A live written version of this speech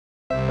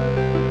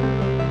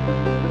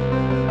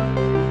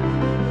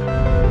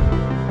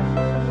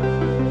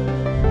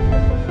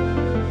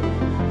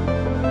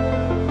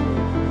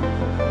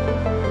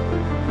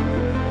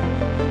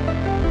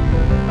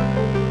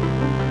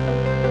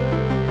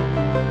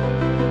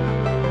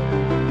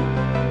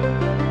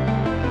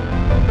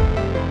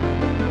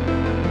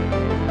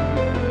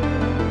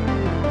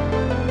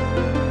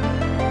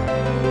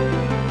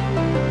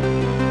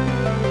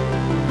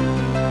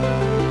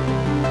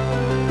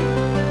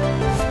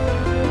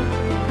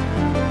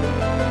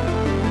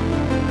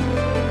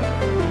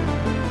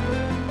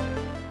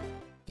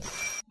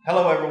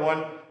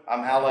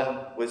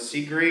with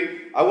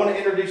SeeGree's. I want to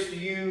introduce to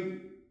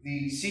you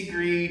the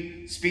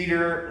SeeGree's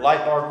Speeder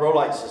Light Bar Grow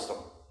Light System.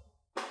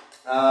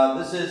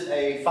 This is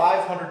a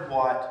 500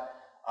 watt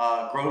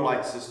grow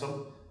light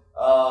system.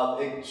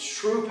 Its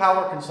true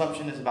power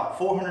consumption is about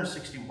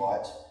 460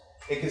 watts.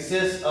 It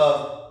consists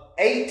of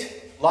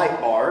 8 light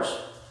bars,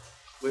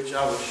 which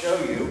I will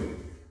show you.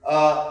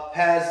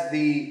 Has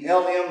the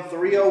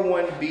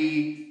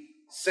LM301B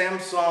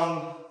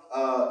Samsung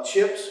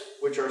chips,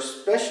 which are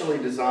specially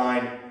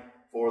designed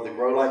for the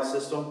grow light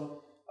system.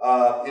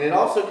 And it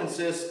also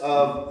consists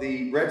of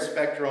the red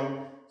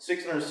spectrum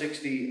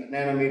 660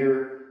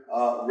 nanometer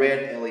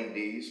red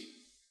LEDs.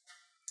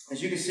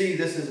 As you can see,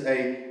 this is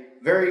a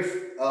very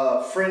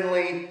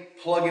friendly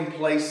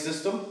plug-and-play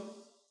system.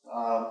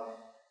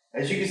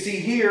 As you can see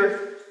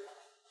here,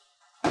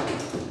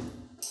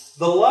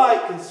 the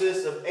light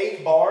consists of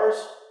 8 bars,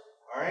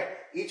 all right?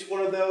 Each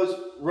one of those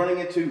running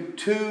into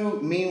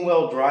 2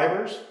 Meanwell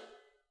drivers,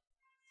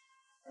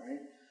 all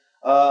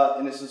right?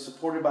 And this is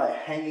supported by a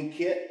hanging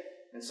kit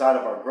inside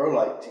of our grow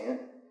light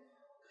tent.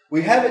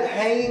 We have it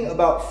hanging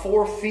about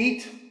 4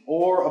 feet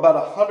or about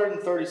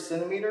 130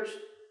 centimeters.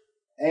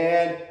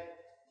 And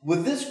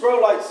with this grow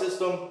light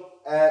system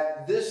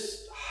at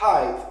this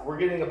height, we're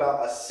getting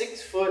about a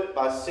 6 foot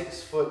by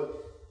 6 foot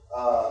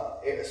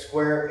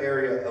square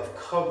area of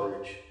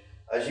coverage.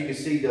 As you can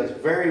see, it does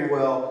very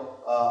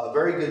well, a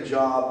very good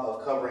job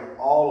of covering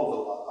all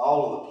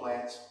of the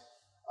plants.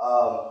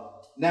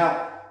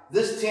 Now,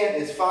 this tent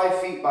is 5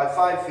 feet by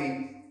 5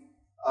 feet,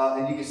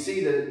 and you can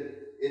see that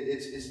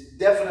it's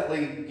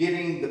definitely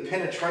getting the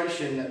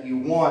penetration that you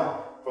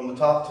want from the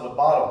top to the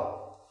bottom.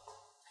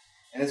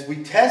 And as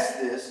we test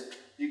this,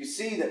 you can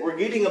see that we're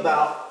getting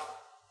about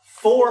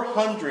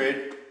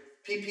 400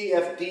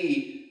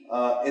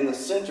 ppfd in the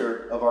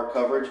center of our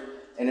coverage.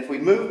 And if we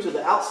move to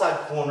the outside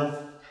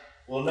corner,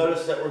 we'll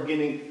notice that we're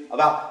getting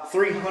about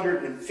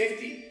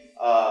 350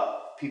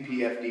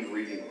 ppfd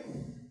reading.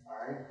 All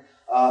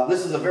right.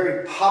 This is a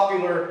very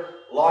popular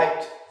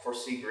light for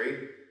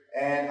SeeGree's,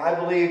 and I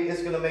believe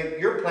it's going to make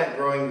your plant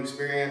growing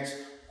experience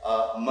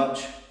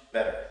much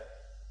better.